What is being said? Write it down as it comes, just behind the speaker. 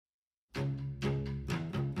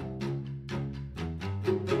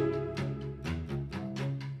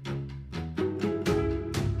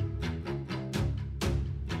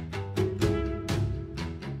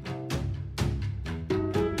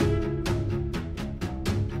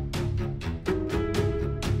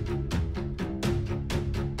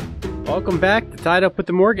Welcome back to Tied Up with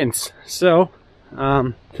the Morgans. So,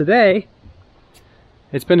 today,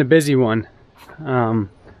 it's been a busy one. I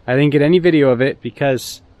didn't get any video of it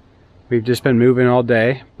because we've just been moving all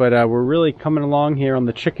day, but we're really coming along here on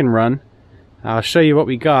the chicken run. I'll show you what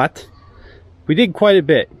we got. We did quite a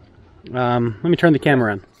bit. Let me turn the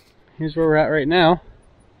camera on. Here's where we're at right now.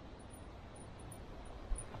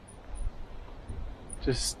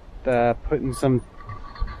 Just putting some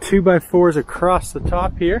 2x4s across the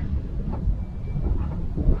top here.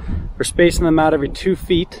 We're spacing them out every 2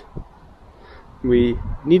 feet. We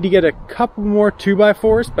need to get a couple more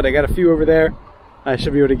 2x4s, but I got a few over there. I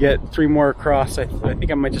should be able to get 3 more across. I think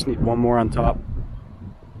I might just need 1 more on top.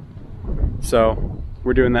 So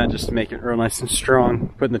we're doing that just to make it real nice and strong.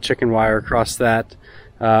 Putting the chicken wire across that.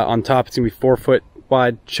 On top it's gonna be 4 foot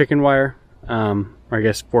wide chicken wire. Or I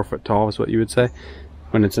guess 4 foot tall is what you would say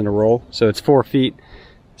when it's in a roll. So it's 4 feet.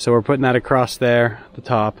 So we're putting that across there, the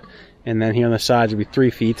top. And then here on the sides will be 3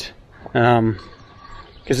 feet.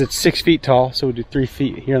 Because it's 6 feet tall, so we'll do 3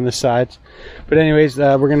 feet here on the sides. But anyways,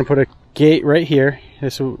 we're gonna put a gate right here.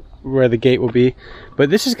 This is where the gate will be. But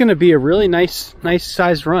this is gonna be a really nice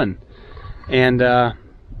sized run. And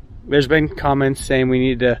there's been comments saying we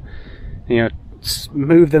need to,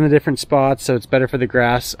 move them to different spots so it's better for the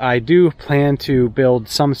grass. I do plan to build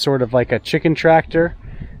some sort of like a chicken tractor,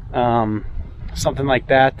 something like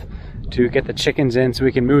that, to get the chickens in so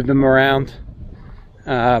we can move them around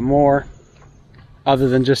more other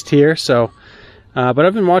than just here. So but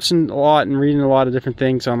I've been watching a lot and reading a lot of different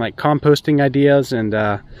things on like composting ideas and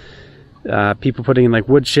people putting in like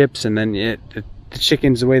wood chips, and then the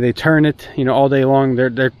chickens, the way they turn it, all day long.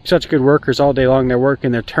 They're such good workers. All day long they're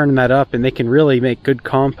working, they're turning that up, and they can really make good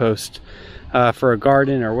compost for a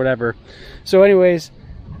garden or whatever. So anyways,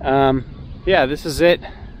 yeah, this is it.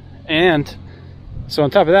 And so on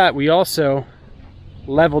top of that, we also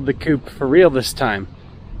leveled the coop for real this time,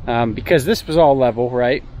 because this was all level,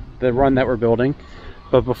 right? The run that we're building.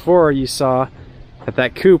 But before, you saw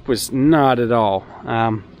that coop was not at all.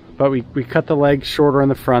 But we cut the legs shorter on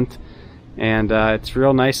the front, and it's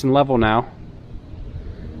real nice and level now.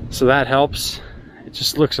 So that helps. It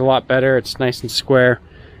just looks a lot better. It's nice and square.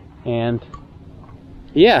 And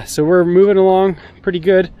yeah, so we're moving along pretty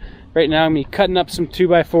good. Right now I'm cutting up some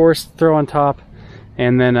 2x4s to throw on top,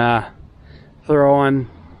 and then throw on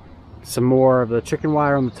some more of the chicken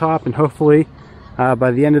wire on the top, and hopefully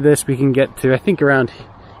by the end of this we can get to, I think, around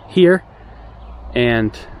here,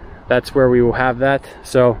 and that's where we will have that.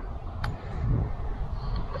 So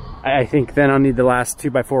I think then I'll need the last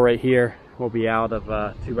 2x4 right here. We'll be out of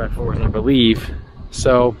 2x4s, I believe.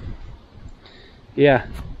 So yeah,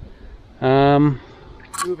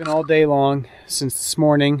 moving all day long since this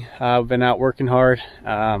morning. I've been out working hard,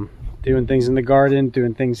 doing things in the garden,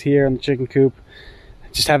 doing things here in the chicken coop.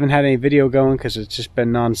 Just haven't had any video going because it's just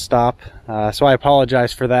been non-stop, so I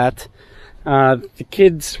apologize for that. The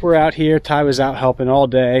kids were out here. Ty was out helping all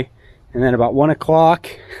day, and then about 1 o'clock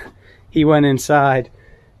he went inside.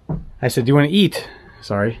 I said, do you want to eat?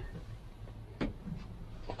 Sorry.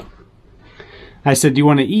 I said, do you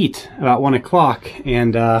want to eat? About 1 o'clock,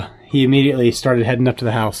 and he immediately started heading up to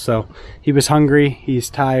the house. So he was hungry, he's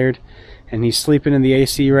tired, and he's sleeping in the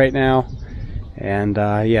AC right now. And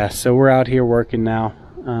yeah, so we're out here working now.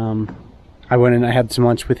 I went and I had some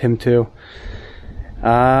lunch with him too.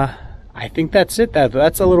 I think that's it.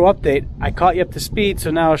 That's a little update. I caught you up to speed,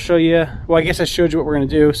 so now I'll show you. Well, I guess I showed you what we're gonna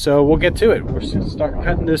do, so we'll get to it. We're gonna start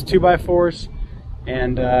cutting those 2x4s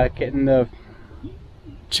and getting the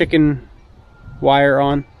chicken wire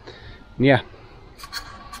on. Yeah.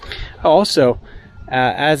 Also,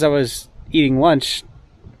 as I was eating lunch,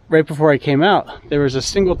 right before I came out, there was a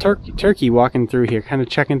single turkey walking through here, kind of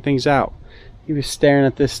checking things out. He was staring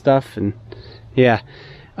at this stuff, and yeah.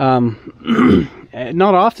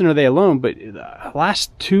 Not often are they alone, but the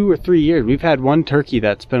last 2 or 3 years, we've had one turkey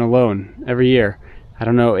that's been alone every year. I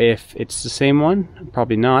don't know if it's the same one,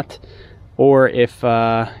 probably not, or if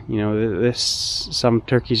some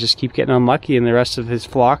turkeys just keep getting unlucky and the rest of his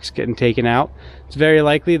flock's getting taken out. It's very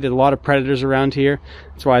likely. There's a lot of predators around here.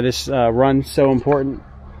 That's why this run's so important,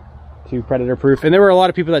 to predator proof. And there were a lot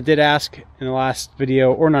of people that did ask in the last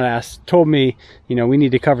video, or not ask, told me, we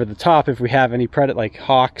need to cover the top if we have any predator like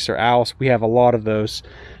hawks or owls. We have a lot of those.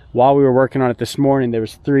 While we were working on it this morning, there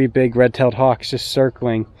was 3 big red-tailed hawks just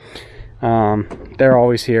circling. They're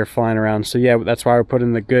always here flying around. So yeah, that's why we're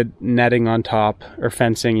putting the good netting on top, or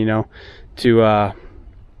fencing, to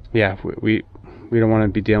yeah, we don't want to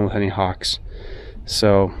be dealing with any hawks.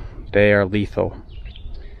 So they are lethal.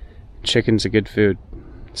 Chicken's a good food.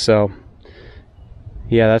 So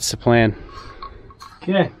yeah, that's the plan.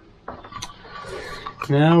 Okay.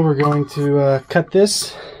 Now we're going to cut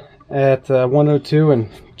this at 102 and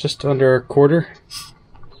just under a quarter.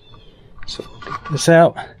 So get this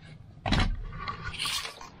out.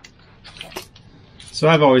 So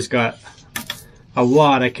I've always got a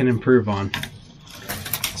lot I can improve on,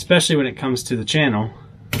 especially when it comes to the channel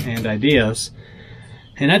and ideas.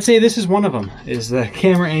 And I'd say this is one of them, is the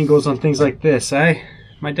camera angles on things like this.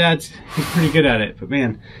 My he's pretty good at it, but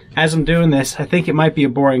man, as I'm doing this, I think it might be a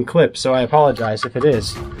boring clip, so I apologize if it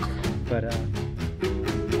is. But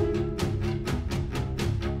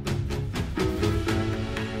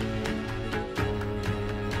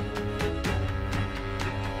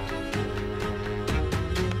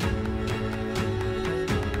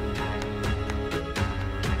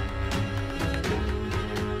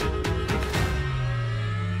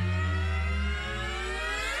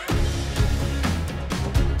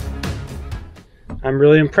I'm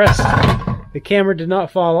really impressed. The camera did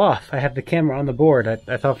not fall off. I have the camera on the board.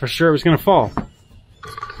 I thought for sure it was going to fall.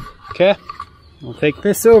 Okay, I'll take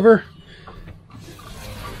this over.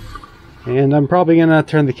 And I'm probably going to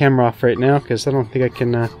turn the camera off right now because I don't think I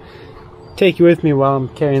can take you with me while I'm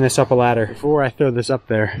carrying this up a ladder. Before I throw this up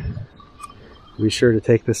there, be sure to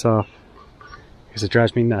take this off because it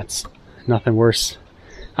drives me nuts. Nothing worse.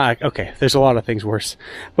 Okay, there's a lot of things worse,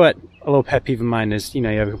 but a little pet peeve of mine is, you know,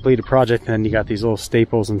 you have a completed project and then you got these little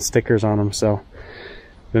staples and stickers on them, so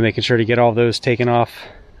I've been making sure to get all those taken off,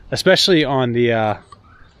 especially on the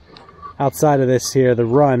outside of this here,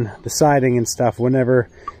 the siding and stuff. Whenever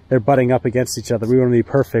they're butting up against each other, we want to be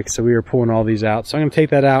perfect, so we were pulling all these out. So I'm going to take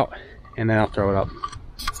that out and then I'll throw it up.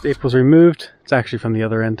 Staples removed. It's actually from the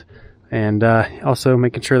other end, and also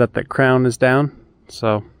making sure that the crown is down,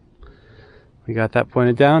 so we got that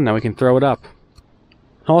pointed down. Now we can throw it up.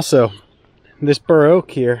 Also, this bur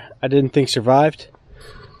oak here, I didn't think survived.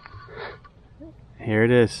 Here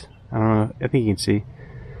it is. I don't know, I think you can see.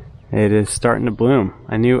 It is starting to bloom.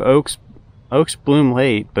 I knew oaks bloom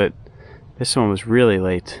late, but this one was really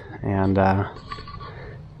late, and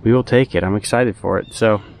we will take it. I'm excited for it.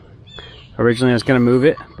 So originally I was gonna move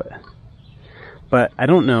it, but I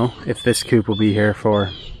don't know if this coop will be here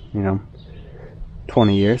for, you know,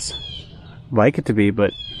 20 years. Like it to be,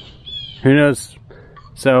 but who knows.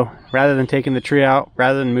 So rather than taking the tree out,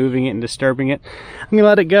 rather than moving it and disturbing it, I'm gonna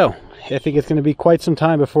let it go. I think it's gonna be quite some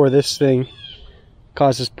time before this thing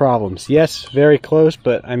causes problems. Yes, very close,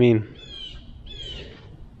 but I mean,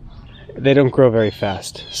 they don't grow very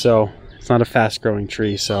fast, so it's not a fast growing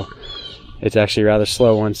tree, so it's actually a rather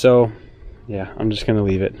slow one. So yeah, I'm just gonna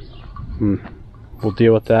leave it. We'll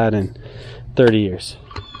deal with that in 30 years.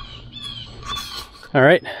 All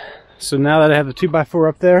right. So now that I have the 2x4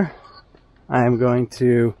 up there, I am going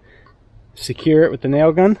to secure it with the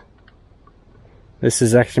nail gun. This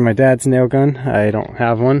is actually my dad's nail gun. I don't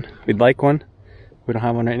have one. We'd like one. We don't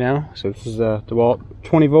have one right now. So this is a DeWalt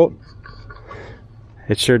 20 volt.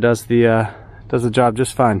 It sure does the job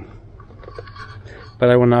just fine. But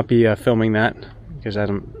I will not be filming that because I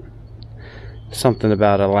don't. Something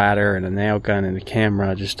about a ladder and a nail gun and a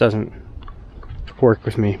camera just doesn't work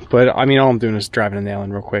with me. But I mean, all I'm doing is driving a nail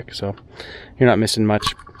in real quick, so you're not missing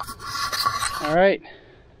much. All right,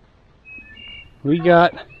 we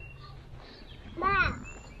got, Mom.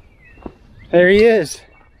 There he is.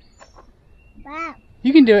 Mom.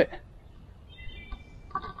 You can do it.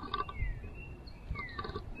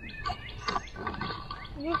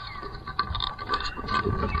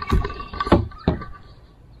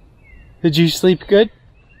 Did you sleep good?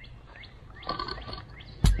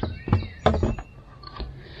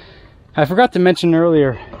 I forgot to mention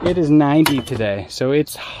earlier, it is 90 today, so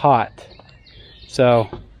it's hot. So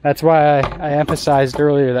that's why I emphasized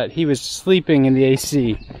earlier that he was sleeping in the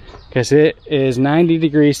AC, because it is 90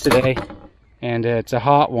 degrees today and it's a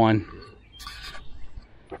hot one.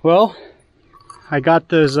 Well, I got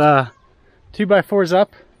those 2x4s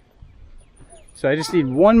up, so I just need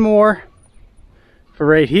one more for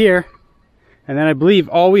right here, and then I believe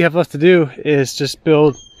all we have left to do is just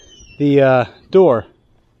build the door.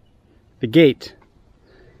 The gate.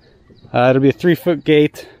 It'll be a 3-foot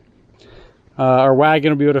gate. Our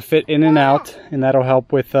wagon will be able to fit in and out, and that'll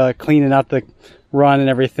help with cleaning out the run and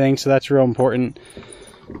everything, so that's real important.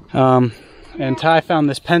 And Ty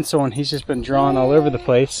found this pencil and he's just been drawing all over the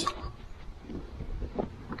place.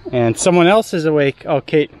 And someone else is awake. Oh,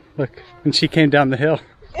 Kate, look, when she came down the hill.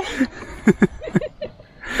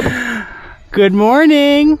 Good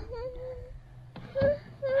morning.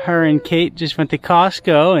 Her and Kate just went to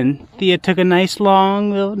Costco, and Thea took a nice long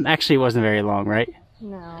little, actually it wasn't very long, right?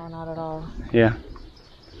 No, not at all. Yeah.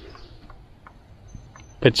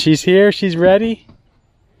 But she's here, she's ready.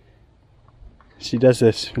 She does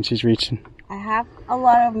this when she's reaching. I have a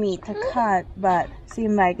lot of meat to cut, but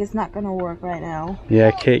seems like it's not gonna work right now.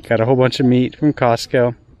 Yeah, Kate got a whole bunch of meat from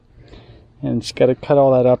Costco, and she's got to cut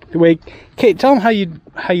all that up. Wait, Kate, tell them how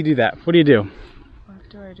you do that. What do you do? What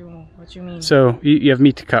do I do? What do you mean? So you have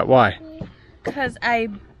meat to cut. Why? Because I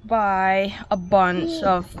buy a bunch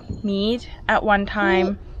of meat at one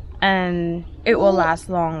time, and it will last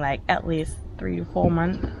long, like at least 3 to 4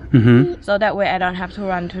 months. So that way I don't have to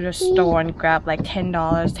run to the store and grab like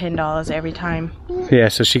 $10 every time. Yeah,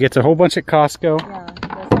 so she gets a whole bunch at Costco. Yeah,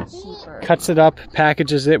 that's cheaper. Cuts it up,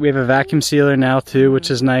 packages it. We have a vacuum sealer now too,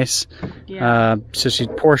 which is nice. Yeah. So she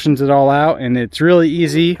portions it all out, and it's really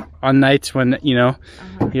easy on nights when, you know,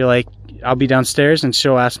 you're like, I'll be downstairs and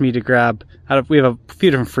she'll ask me to grab, we have a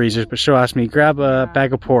few different freezers, but she'll ask me, grab a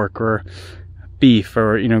bag of pork or beef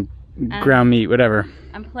or, you know, ground meat, whatever.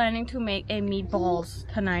 I'm planning to make a meatballs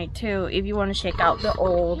tonight too, if you want to check out the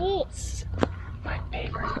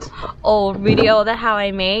old video that how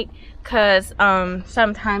I make, because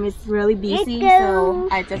sometimes it's really busy, so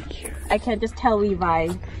I can just tell Levi,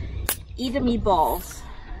 eat the meatballs.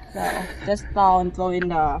 So just thaw and throw in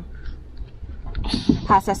the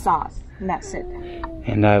pasta sauce, and that's it.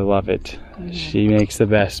 And I love it. She makes the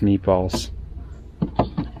best meatballs.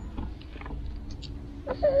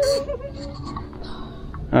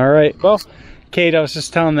 All right, well, Kate, I was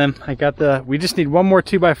just telling them I got we just need one more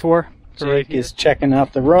 2x4. Jake is checking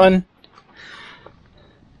out the run.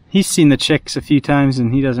 He's seen the chicks a few times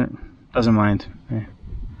and he doesn't mind. Yeah.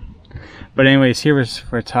 But anyways, here was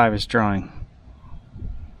where Ty was drawing.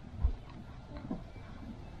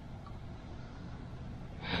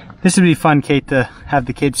 This would be fun, Kate, to have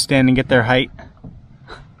the kids stand and get their height.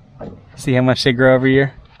 See how much they grow every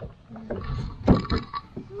year.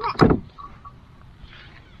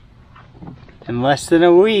 In less than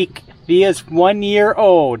a week, Thea's 1 year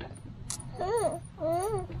old.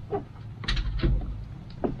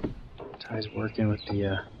 Ty's working with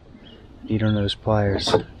the needle nose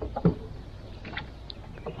pliers.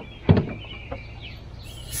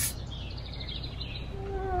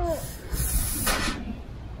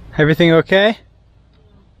 Everything okay?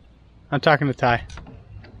 I'm talking to Ty.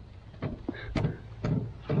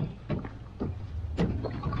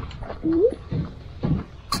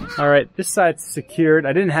 Alright, this side's secured.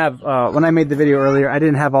 I didn't have, when I made the video earlier, I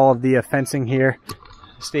didn't have all of the fencing here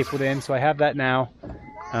stapled in, so I have that now.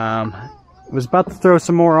 Was about to throw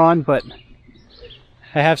some more on, but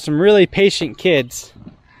I have some really patient kids.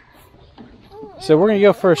 So we're going to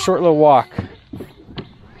go for a short little walk.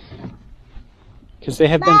 Because they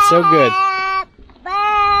have been so good.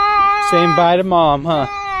 Saying bye to Mom, huh?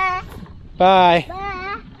 Bye.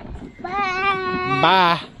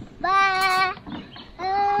 Bye.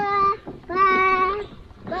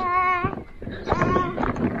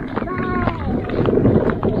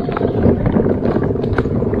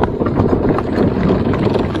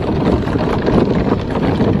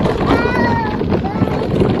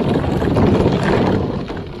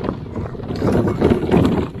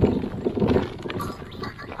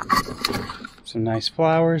 Some nice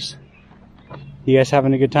flowers. You guys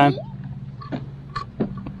having a good time?